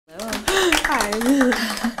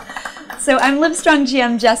Hi. So I'm Livestrong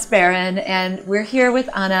GM Jess Barron, and we're here with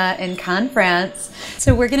Ana in Cannes, France.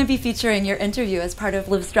 So we're going to be featuring your interview as part of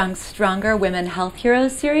Livestrong's Stronger Women Health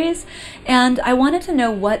Heroes series. And I wanted to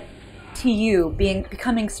know what, to you,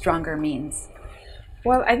 becoming stronger means.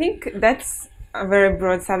 Well, I think that's a very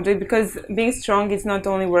broad subject, because being strong is not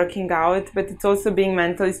only working out, but it's also being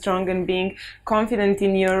mentally strong and being confident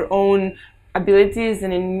in your own abilities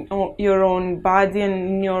and in your own body and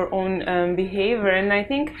in your own behavior. And I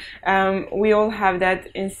think we all have that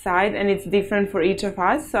inside, and it's different for each of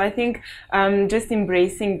us. So I think just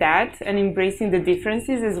embracing that and embracing the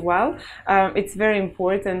differences as well, it's very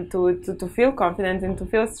important to feel confident and to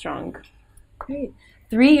feel strong. Great.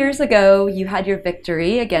 3 years ago, you had your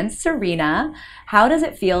victory against Serena. How does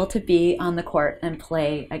it feel to be on the court and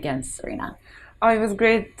play against Serena? Oh, it was a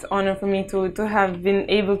great honor for me to have been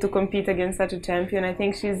able to compete against such a champion. I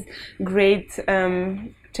think she's great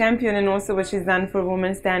champion, and also what she's done for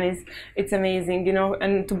women's tennis, it's amazing, you know.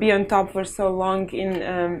 And to be on top for so long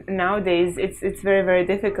in nowadays, it's very, very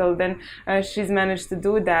difficult, and she's managed to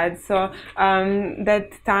do that. So that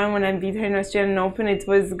time when I beat her in Australian Open, it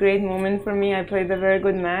was a great moment for me. I played a very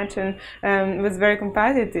good match, and it was very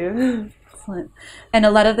competitive. Excellent. And a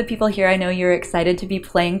lot of the people here, I know you're excited to be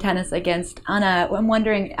playing tennis against Ana. I'm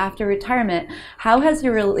wondering, after retirement, how has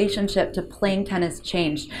your relationship to playing tennis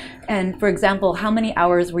changed? And for example, how many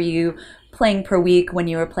hours were you playing per week when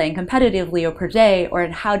you were playing competitively, or per day, or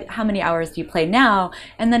how many hours do you play now?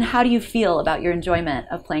 And then how do you feel about your enjoyment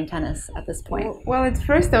of playing tennis at this point? Well, at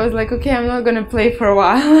first I was like, okay, I'm not going to play for a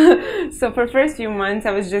while. So for the first few months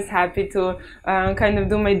I was just happy to kind of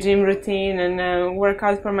do my gym routine and work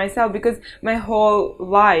out for myself, because my whole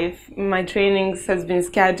life, my trainings has been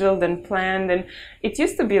scheduled and planned, and it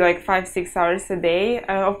used to be like 5-6 hours a day.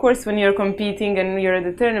 Of course, when you're competing and you're at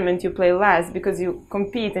the tournament, you play less because you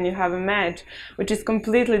compete and you have a match, which is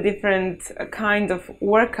completely different kind of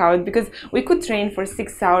workout, because we could train for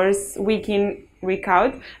 6 hours week in, week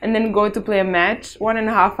out, and then go to play a match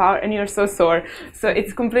 1.5 hours and you're so sore. So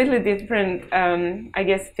it's completely different, I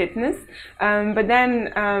guess, fitness. But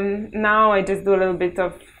then now I just do a little bit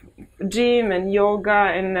of gym and yoga,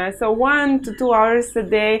 and so 1 to 2 hours a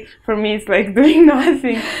day for me is like doing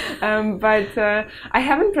nothing. But I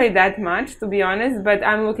haven't played that much, to be honest, but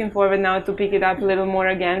I'm looking forward now to pick it up a little more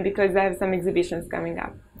again, because I have some exhibitions coming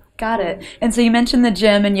up. Got it. And so you mentioned the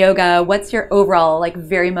gym and yoga. What's your overall, like,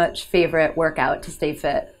 very much favorite workout to stay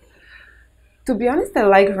fit? To be honest, I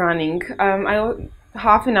like running.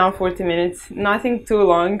 Half an hour, 40 minutes, nothing too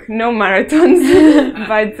long, no marathons.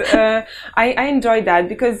 But I enjoy that,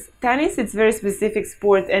 because tennis, it's a very specific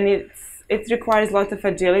sport, and it requires a lot of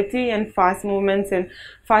agility and fast movements and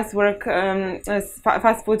fast work,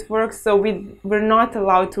 fast footwork. So we're not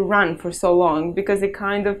allowed to run for so long, because it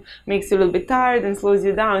kind of makes you a little bit tired and slows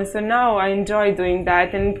you down. So now I enjoy doing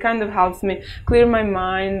that, and it kind of helps me clear my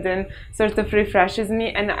mind and sort of refreshes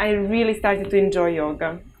me, and I really started to enjoy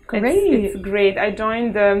yoga. Great. It's great. I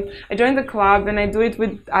joined the club, and I do it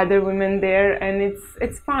with other women there, and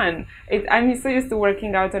it's fun. I'm so used to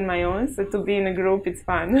working out on my own, so to be in a group, it's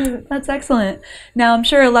fun. That's excellent. Now, I'm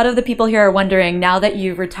sure a lot of the people here are wondering, now that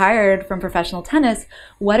you've retired from professional tennis,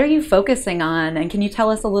 what are you focusing on? And can you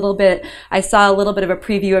tell us a little bit? I saw a little bit of a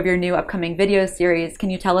preview of your new upcoming video series. Can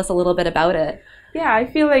you tell us a little bit about it? Yeah, I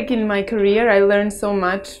feel like in my career I learned so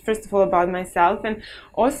much, first of all about myself, and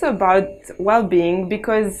also about well-being,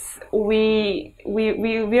 because we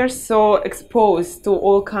are so exposed to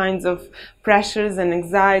all kinds of pressures and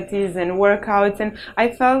anxieties and workouts, and I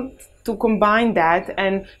felt to combine that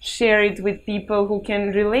and share it with people who can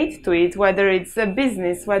relate to it, whether it's a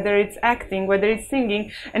business, whether it's acting, whether it's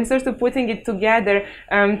singing, and sort of putting it together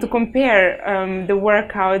to compare the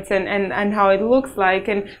workouts and how it looks like,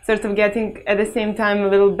 and sort of getting at the same time a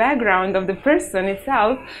little background of the person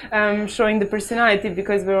itself, showing the personality,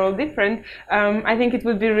 because we're all different. I think it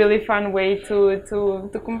would be a really fun way to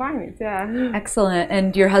combine it. Yeah. Excellent.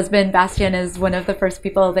 And your husband Bastian is one of the first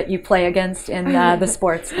people that you play against in the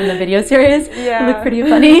sports in the video series. Yeah. It looked pretty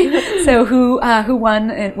funny. So who won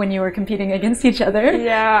when you were competing against each other?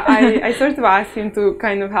 Yeah, I sort of asked him to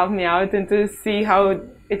kind of help me out and to see how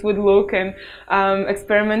it would look, and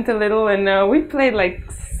experiment a little, and we played like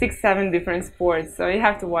 6-7 different sports, so you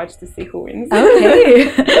have to watch to see who wins. Okay.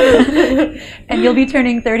 And you'll be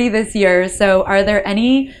turning 30 this year, so are there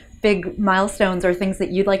any big milestones or things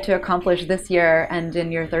that you'd like to accomplish this year and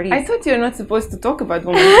in your 30s? I thought you're not supposed to talk about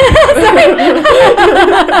women.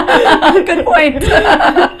 Good point.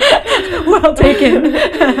 Well taken.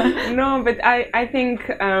 No, but I think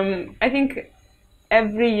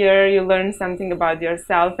every year you learn something about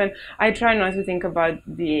yourself, and I try not to think about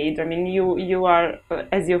the age. I mean, you are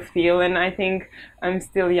as you feel, and I think I'm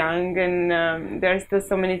still young, and there's still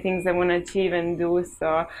so many things I want to achieve and do.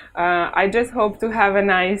 So I just hope to have a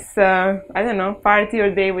nice, I don't know, party or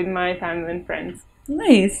day with my family and friends.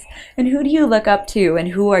 Nice. And who do you look up to, and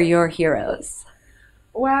who are your heroes?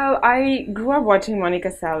 Well, I grew up watching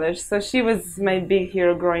Monica Seles, so she was my big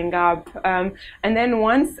hero growing up. And then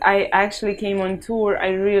once I actually came on tour, I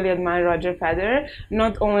really admire Roger Federer,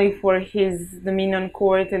 not only for his demeanor on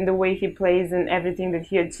court and the way he plays and everything that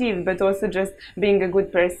he achieved, but also just being a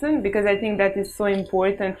good person, because I think that is so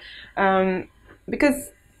important.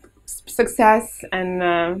 Because success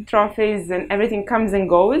and trophies and everything comes and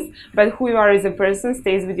goes, but who you are as a person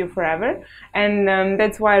stays with you forever, and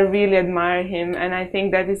that's why I really admire him. And I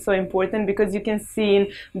think that is so important, because you can see in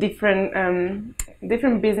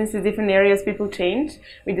different businesses, different areas, people change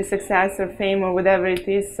with the success or fame or whatever it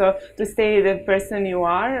is. So to stay the person you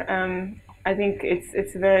are, I think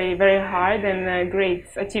it's very, very hard and a great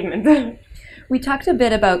achievement. We talked a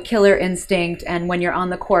bit about killer instinct, and when you're on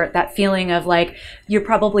the court, that feeling of like you're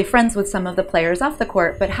probably friends with some of the players off the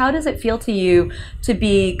court, but how does it feel to you to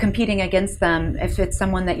be competing against them if it's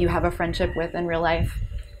someone that you have a friendship with in real life?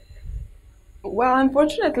 Well,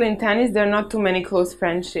 unfortunately in tennis there are not too many close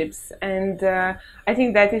friendships, and I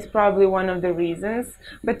think that is probably one of the reasons.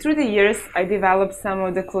 But through the years I developed some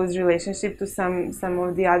of the close relationship to some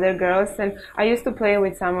of the other girls, and I used to play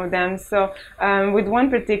with some of them. So with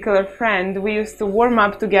one particular friend we used to warm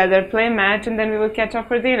up together, play a match, and then we would catch up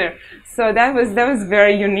for dinner. So that was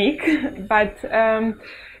very unique. But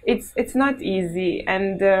it's not easy,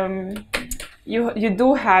 and you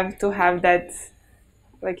do have to have that,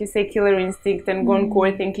 like you say, killer instinct and go on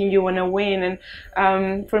court thinking you want to win.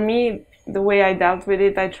 And for me, the way I dealt with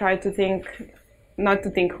it, I tried to think, not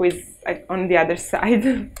to think who is on the other side.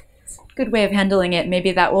 Good way of handling it.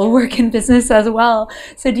 Maybe that will work in business as well.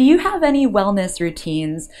 So do you have any wellness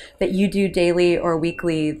routines that you do daily or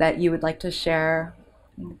weekly that you would like to share?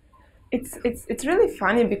 It's really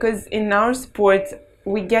funny, because in our sport,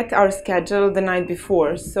 we get our schedule the night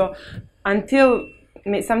before. So until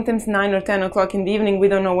sometimes 9 or 10 o'clock in the evening, we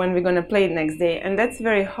don't know when we're going to play the next day, and that's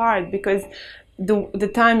very hard, because the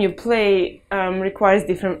time you play requires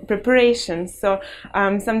different preparations. So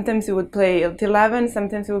sometimes you would play at 11,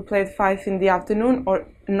 sometimes you would play at 5 in the afternoon or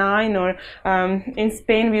 9, or in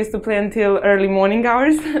Spain we used to play until early morning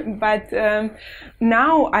hours. But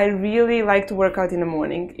now I really like to work out in the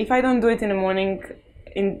morning. If I don't do it in the morning,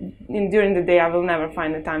 during the day I will never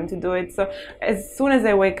find the time to do it. So as soon as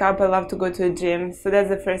I wake up, I love to go to the gym. So that's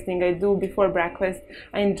the first thing I do before breakfast.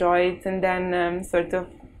 I enjoy it, and then sort of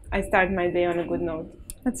I start my day on a good note.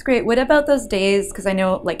 That's great. What about those days, because I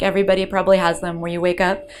know like everybody probably has them, where you wake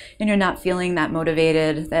up and you're not feeling that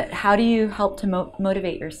motivated? How do you help to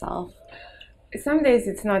motivate yourself? Some days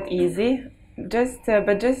it's not easy.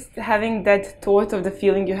 But just having that thought of the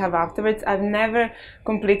feeling you have afterwards. I've never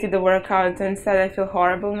completed the workout and said I feel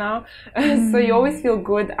horrible now. So you always feel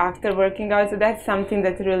good after working out. So that's something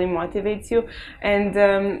that really motivates you.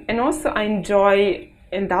 And also I enjoy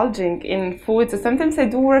indulging in food. So sometimes I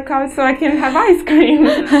do work out so I can have ice cream.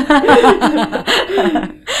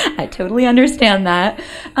 I totally understand that.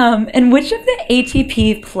 And which of the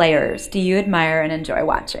ATP players do you admire and enjoy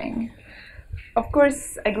watching? Of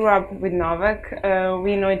course, I grew up with Novak.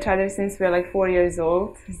 We know each other since we were like 4 years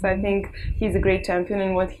old. So I think he's a great champion,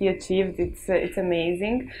 and what he achieved, it's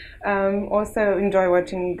amazing. Also enjoy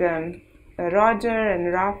watching Roger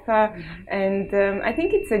and Rafa. And I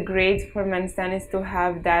think it's a great for men's tennis to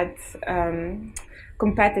have that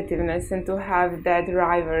competitiveness and to have that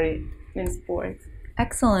rivalry in sport.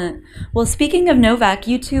 Excellent. Well, speaking of Novak,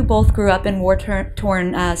 you two both grew up in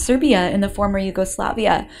war-torn Serbia in the former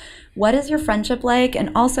Yugoslavia. What is your friendship like? And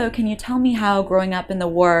also, can you tell me how growing up in the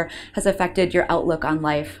war has affected your outlook on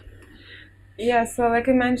life? Yeah, so like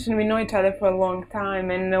I mentioned, we know each other for a long time,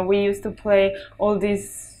 and we used to play all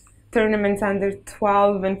these tournaments under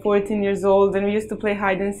 12 and 14 years old, and we used to play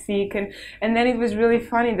hide and seek, and then it was really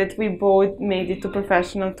funny that we both made it to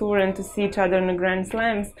professional tour and to see each other in the Grand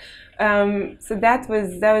Slams. So that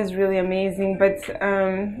was really amazing, but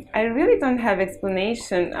I really don't have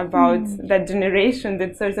explanation about that generation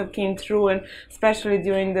that sort of came through, and especially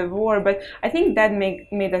during the war. But I think that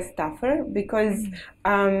made us tougher, because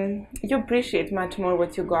you appreciate much more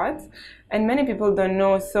what you got. And many people don't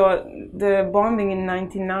know. So the bombing in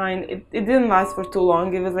 '99, it didn't last for too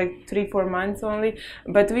long. It was like 3-4 months only.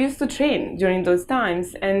 But we used to train during those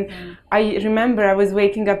times. And I remember I was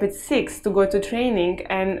waking up at 6 to go to training,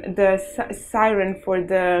 and the siren for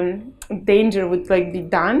the danger would like be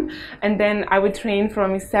done. And then I would train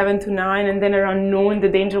from 7 to 9, and then around noon the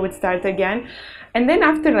danger would start again. And then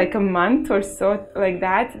after like a month or so like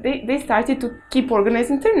that, they started to keep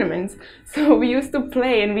organizing tournaments. So we used to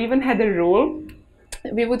play, and we even had a rule.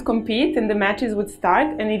 We would compete and the matches would start,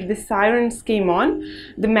 and if the sirens came on,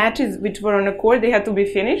 the matches which were on a court, they had to be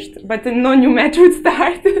finished, but no new match would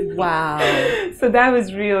start. Wow. So that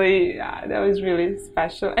was really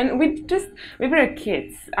special. And we were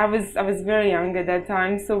kids. I was very young at that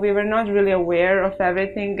time, so we were not really aware of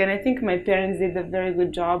everything, and I think my parents did a very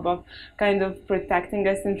good job of kind of protecting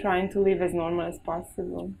us and trying to live as normal as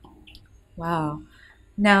possible. Wow.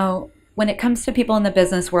 Now, when it comes to people in the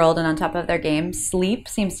business world and on top of their game, sleep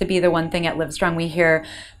seems to be the one thing at Livestrong we hear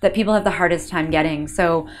that people have the hardest time getting.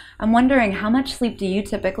 So I'm wondering, how much sleep do you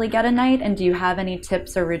typically get a night, and do you have any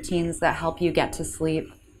tips or routines that help you get to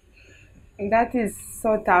sleep? That is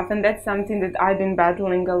so tough, and that's something that I've been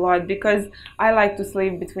battling a lot, because I like to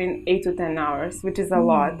sleep between 8 to 10 hours, which is a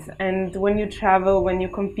lot. And when you travel, when you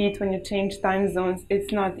compete, when you change time zones,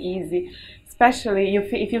 it's not easy. Especially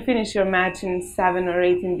if you finish your match in 7 or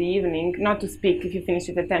 8 in the evening, not to speak if you finish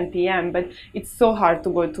it at 10 p.m., but it's so hard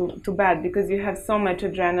to go to bed because you have so much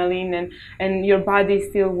adrenaline and your body is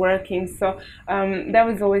still working. So that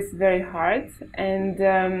was always very hard.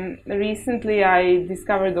 And recently I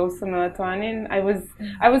discovered also melatonin.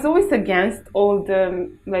 I was always against all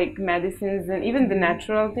the like medicines and even the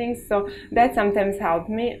natural things, so that sometimes helped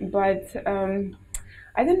me, but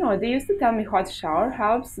I don't know, they used to tell me hot shower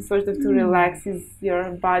helps sort of to relaxes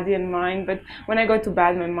your body and mind, but when I go to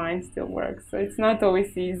bed my mind still works, so it's not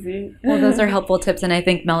always easy. Well, those are helpful tips, and I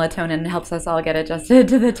think melatonin helps us all get adjusted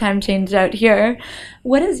to the time change out here.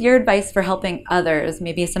 What is your advice for helping others,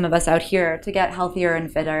 maybe some of us out here, to get healthier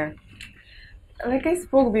and fitter? Like I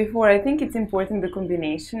spoke before, I think it's important the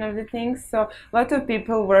combination of the things. So a lot of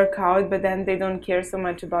people work out, but then they don't care so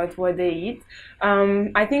much about what they eat.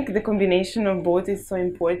 I think the combination of both is so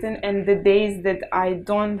important. And the days that I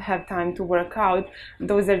don't have time to work out,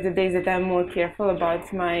 those are the days that I'm more careful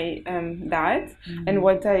about my diet and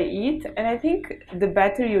what I eat. And I think the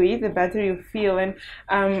better you eat, the better you feel. And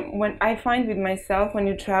when I find with myself, when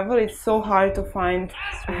you travel, it's so hard to find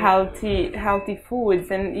healthy foods,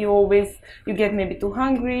 and you get maybe too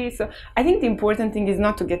hungry. So I think the important thing is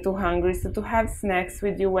not to get too hungry, so to have snacks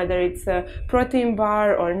with you, whether it's a protein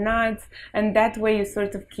bar or nuts, and that way you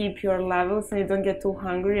sort of keep your levels and you don't get too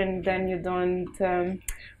hungry, and then you don't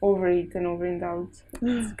overeat and overindulge.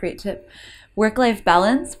 That's a great tip. Work-life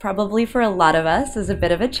balance, probably for a lot of us, is a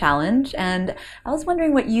bit of a challenge, and I was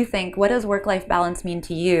wondering what you think. What does work-life balance mean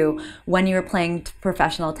to you when you were playing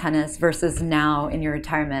professional tennis versus now in your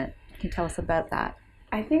retirement? Can you tell us about that?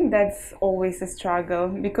 I think that's always a struggle,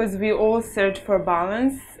 because we all search for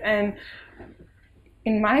balance, and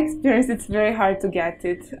in my experience it's very hard to get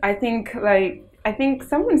it. I think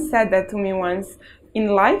someone said that to me once: in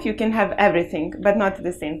life you can have everything but not at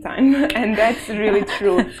the same time. And that's really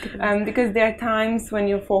true. Because there are times when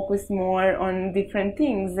you focus more on different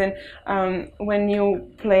things, and when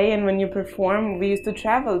you play and when you perform, we used to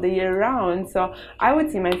travel the year round, so I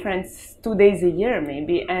would see my friends 2 days a year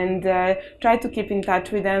maybe, and try to keep in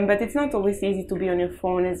touch with them, but it's not always easy to be on your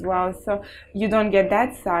phone as well, so you don't get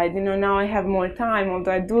that side. Now I have more time,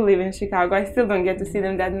 although I do live in Chicago, I still don't get to see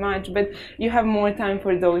them that much, but you have more time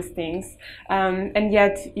for those things. And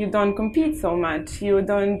yet you don't compete so much, you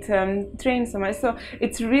don't train so much, so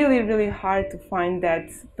it's really, really hard to find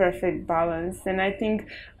that perfect balance. And I think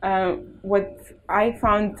what I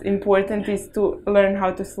found important is to learn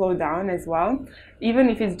how to slow down as well, even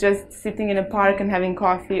if it's just sitting in a park and having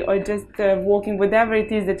coffee, or just walking, whatever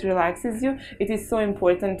it is that relaxes you. It is so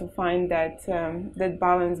important to find that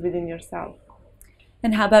balance within yourself.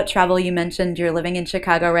 And how about travel? You mentioned you're living in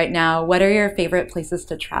Chicago right now. What are your favorite places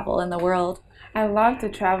to travel in the world? I love to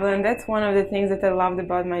travel, and that's one of the things that I loved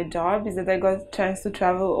about my job, is that I got a chance to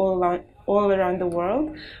travel all around the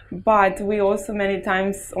world. But we also many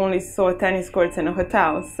times only saw tennis courts and a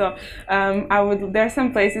hotel. So there are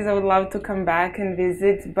some places I would love to come back and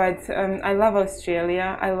visit, but I love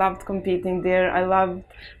Australia. I loved competing there. I loved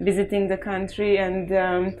visiting the country, and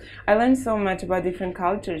I learned so much about different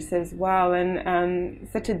cultures as well, and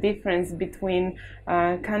such a difference between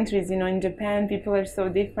countries. In Japan, people are so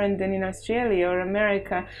different than in Australia or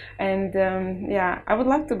America, and yeah, I would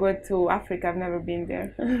love to go to Africa. I've never been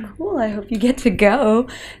there. Cool. I hope hope you get to go.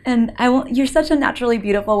 And you're such a naturally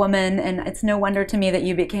beautiful woman, and it's no wonder to me that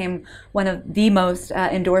you became one of the most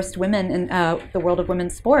endorsed women in the world of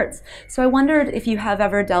women's sports. So I wondered if you have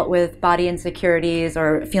ever dealt with body insecurities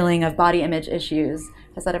or feeling of body image issues.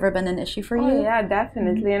 Has that ever been an issue for you? Oh, yeah,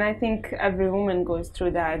 definitely. And I think every woman goes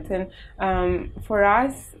through that. And for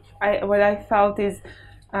us, what I felt is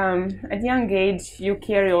at young age, you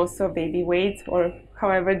carry also baby weight, or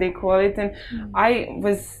however they call it. And I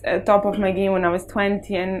was at top of my game when I was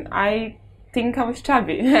 20, and I think I was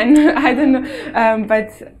chubby. And I don't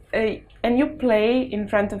know, and you play in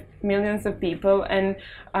front of millions of people, and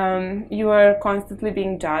you are constantly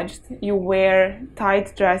being judged. You wear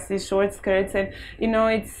tight dresses, short skirts, and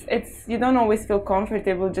it's you don't always feel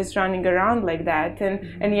comfortable just running around like that,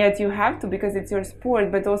 and yet you have to, because it's your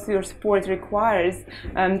sport, but also your sport requires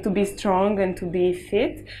to be strong and to be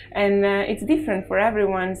fit, and it's different for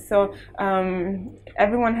everyone. So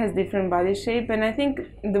everyone has different body shape, and I think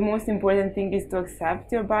the most important thing is to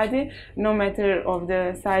accept your body, no matter of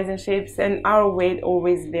the size and shapes, and our weight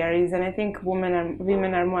always varies, and I think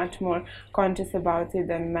women are much more conscious about it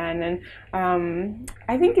than men, and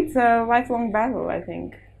I think it's a lifelong battle, I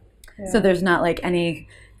think. Yeah. So there's not like any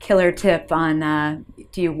killer tip on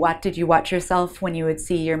did you watch yourself when you would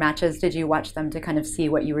see your matches? Did you watch them to kind of see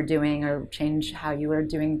what you were doing or change how you were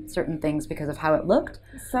doing certain things because of how it looked?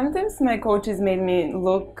 Sometimes my coaches made me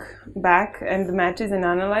look back at the matches and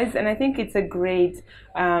analyze, and I think it's a great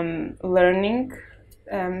learning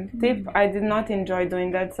tip. I did not enjoy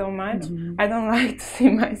doing that so much. I don't like to see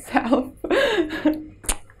myself.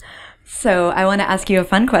 So I want to ask you a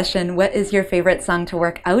fun question. What is your favorite song to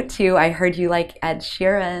work out to? I heard you like Ed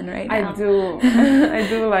Sheeran right now. I do. I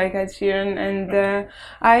do like Ed Sheeran, and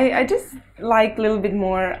I just like a little bit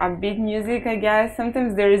more upbeat music, I guess.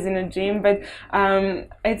 Sometimes there is in a gym, but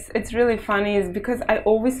it's really funny is because I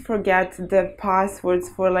always forget the passwords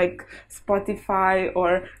for like Spotify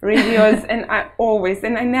or radios, and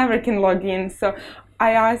I never can log in. So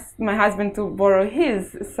I asked my husband to borrow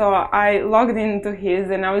his, so I logged into his,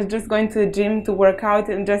 and I was just going to the gym to work out,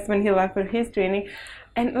 and just when he left for his training,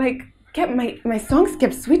 and like my songs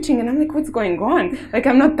kept switching, and I'm like, what's going on? Like,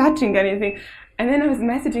 I'm not touching anything. And then I was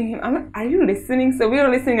messaging him, I'm like, are you listening? So we were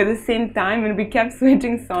listening at the same time, and we kept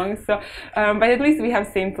switching songs. So, but at least we have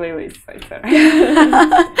same playlists.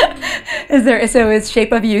 So is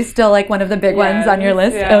Shape of You still like one of the big ones on your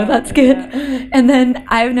list? Yeah, oh, that's good. Yeah. And then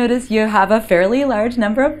I've noticed you have a fairly large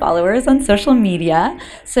number of followers on social media.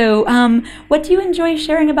 So what do you enjoy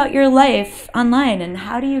sharing about your life online, and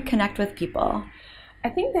how do you connect with people? I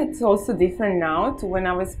think that's also different now to when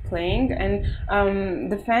I was playing, and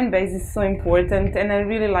the fan base is so important, and I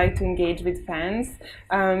really like to engage with fans.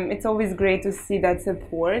 It's always great to see that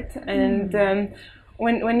support, and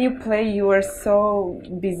when you play, you are so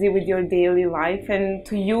busy with your daily life, and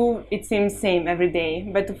to you it seems same every day,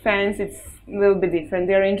 but to fans it's a little bit different.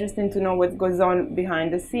 They're interested to know what goes on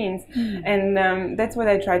behind the scenes, and that's what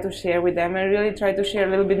I try to share with them. I really try to share a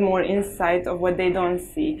little bit more insight of what they don't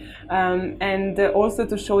see, and also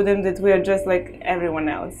to show them that we are just like everyone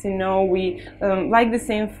else. We like the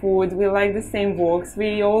same food, we like the same walks,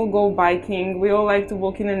 we all go biking, we all like to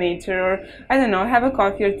walk in the nature, or I don't know, have a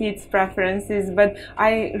coffee or tea. It's preferences, but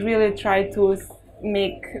I really try to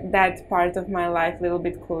make that part of my life a little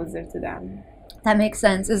bit closer to them. That makes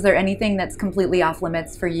sense. Is there anything that's completely off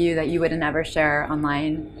limits for you that you would never share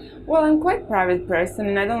online? Well, I'm quite a private person,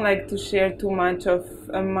 and I don't like to share too much of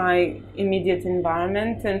my immediate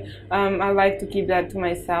environment, and I like to keep that to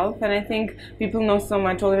myself. And I think people know so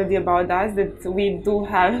much already about us that we do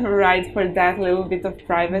have a right for that little bit of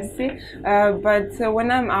privacy. But when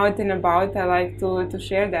I'm out and about, I like to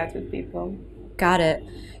share that with people. Got it.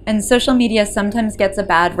 And social media sometimes gets a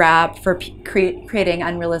bad rap for creating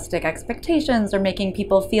unrealistic expectations or making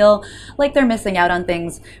people feel like they're missing out on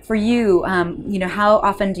things. For you, how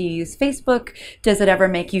often do you use Facebook? Does it ever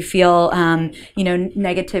make you feel,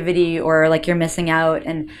 negativity or like you're missing out?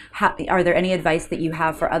 And are there any advice that you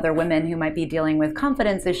have for other women who might be dealing with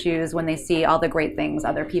confidence issues when they see all the great things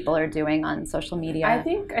other people are doing on social media? I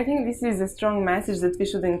think this is a strong message that we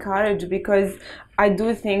should encourage, because I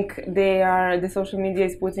do think the social media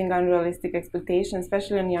is putting unrealistic expectations,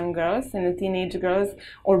 especially on young girls and the teenage girls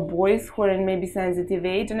or boys who are in maybe sensitive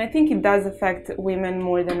age. And I think it does affect women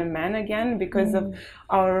more than a man, again, because of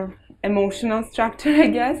our emotional structure, I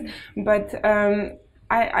guess. But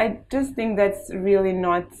I just think that's really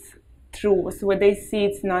not true. So what they see,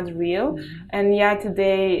 it's not real, and yet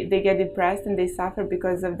they get depressed and they suffer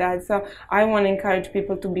because of that. So I want to encourage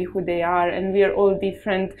people to be who they are, and we are all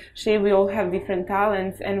different. We all have different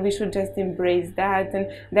talents, and we should just embrace that.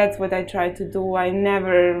 And that's what I try to do. I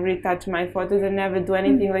never retouch my photos. I never do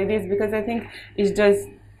anything like this, because I think it's just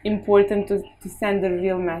important to send a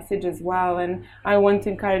real message as well. And I want to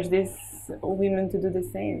encourage these women to do the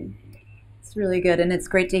same. It's really good, and it's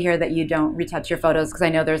great to hear that you don't retouch your photos, because I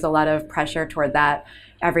know there's a lot of pressure toward that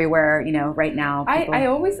everywhere, you know, right now. I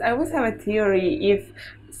always have a theory.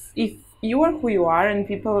 If you are who you are, and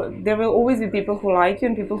there will always be people who like you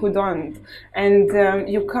and people who don't, and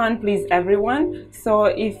you can't please everyone. So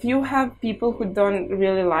if you have people who don't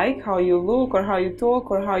really like how you look or how you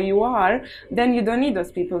talk or how you are, then you don't need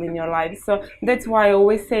those people in your life. So that's why I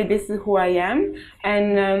always say this is who I am,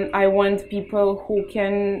 and I want people who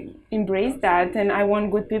can embrace that, and I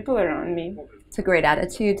want good people around me. It's a great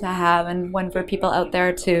attitude to have, and one for people out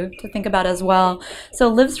there to think about as well. So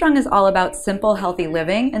Livestrong is all about simple, healthy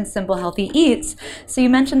living and simple, healthy eats. So you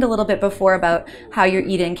mentioned a little bit before about how you're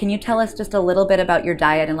eating. Can you tell us just a little bit about your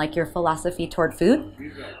diet and like your philosophy toward food?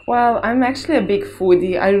 Well, I'm actually a big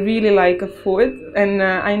foodie. I really like food, and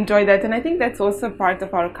I enjoy that. And I think that's also part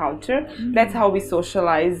of our culture. That's how we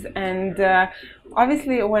socialize. And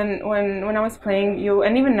obviously, when I was playing,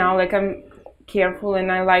 and even now, like, I'm careful, and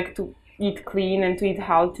I like to eat clean and to eat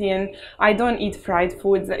healthy, and I don't eat fried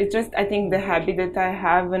foods. It's just, I think, the habit that I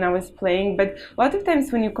have when I was playing. But a lot of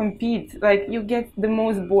times when you compete, like, you get the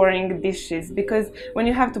most boring dishes, because when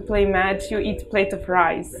you have to play match, you eat plate of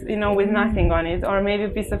rice, you know, with nothing on it, or maybe a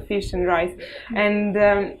piece of fish and rice, and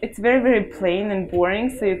it's very, very plain and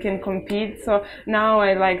boring, so you can compete. So now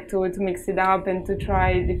I like to mix it up and to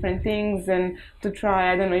try different things, and to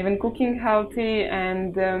try, I don't know, even cooking healthy,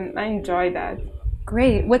 and I enjoy that.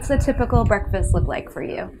 Great. What's the typical breakfast look like for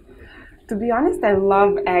you? To be honest, I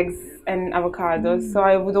love eggs and avocados, so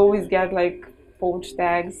I would always get like poached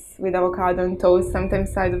eggs with avocado and toast,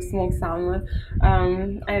 sometimes side of smoked salmon.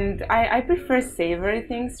 And I prefer savory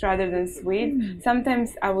things rather than sweet.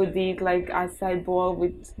 Sometimes I would eat like acai bowl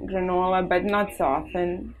with granola, but not so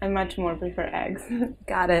often. I much more prefer eggs.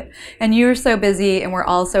 Got it. And you're so busy, and we're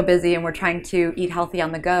all so busy, and we're trying to eat healthy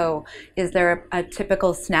on the go. Is there a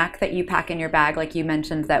typical snack that you pack in your bag? Like you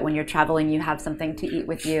mentioned that when you're traveling, you have something to eat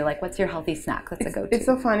with you. Like, what's your healthy snack that's a go-to? It's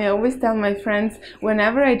so funny. I always tell my friends,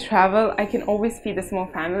 whenever I travel, I can always feed a small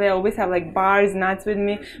family. I always have like bars, nuts with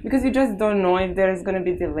me, because you just don't know if there's going to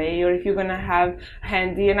be delay or if you're going to have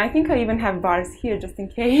handy. And I think I even have bars here just in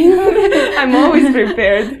case. I'm always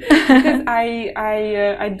prepared, because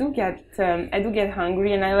I do get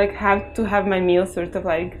hungry, and I like have to have my meal sort of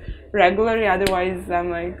like regularly, otherwise I'm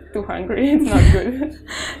like too hungry. It's not good.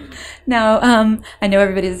 Now, I know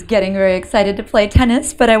everybody's getting very excited to play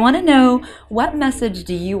tennis, but I want to know, what message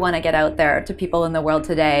do you want to get out there to people in the world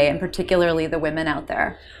today, and particularly the women out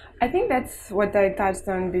there? I think that's what I touched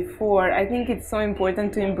on before. I think it's so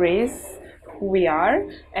important to embrace who we are,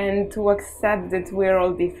 and to accept that we're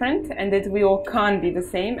all different, and that we all can't be the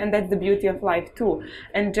same, and that's the beauty of life too.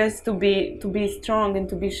 And just to be strong and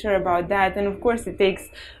to be sure about that. And of course it takes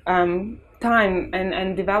time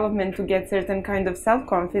and development to get certain kind of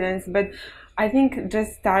self-confidence, but I think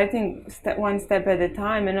just starting one step at a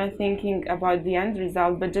time, and not thinking about the end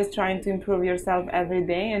result, but just trying to improve yourself every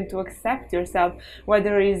day, and to accept yourself,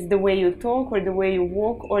 whether it's the way you talk or the way you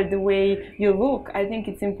walk or the way you look. I think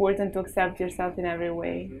it's important to accept yourself in every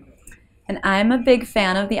way. And I'm a big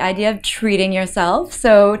fan of the idea of treating yourself.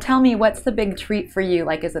 So tell me, what's the big treat for you?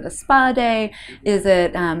 Like, is it a spa day? Is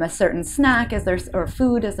it a certain snack? Or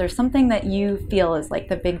food? Is there something that you feel is like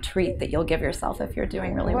the big treat that you'll give yourself if you're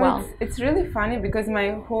doing really well? It's really funny, because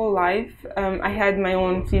my whole life I had my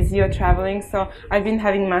own physio traveling, so I've been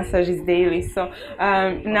having massages daily. So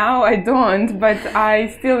now I don't, but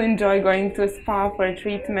I still enjoy going to a spa for a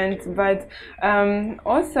treatment. But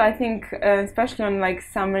also I think, especially on like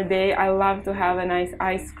summer day, I love to have a nice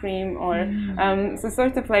ice cream, or so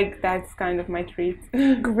sort of like that's kind of my treat.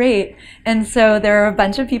 Great. And so there are a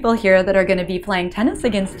bunch of people here that are going to be playing tennis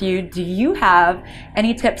against you. Do you have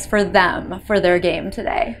any tips for them for their game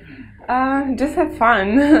today? Just have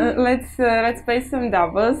fun. Let's play some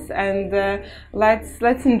doubles, and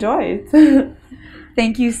let's enjoy it.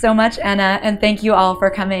 Thank you so much, Ana, and thank you all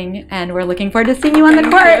for coming, and we're looking forward to seeing you on the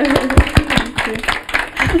court. Thank you.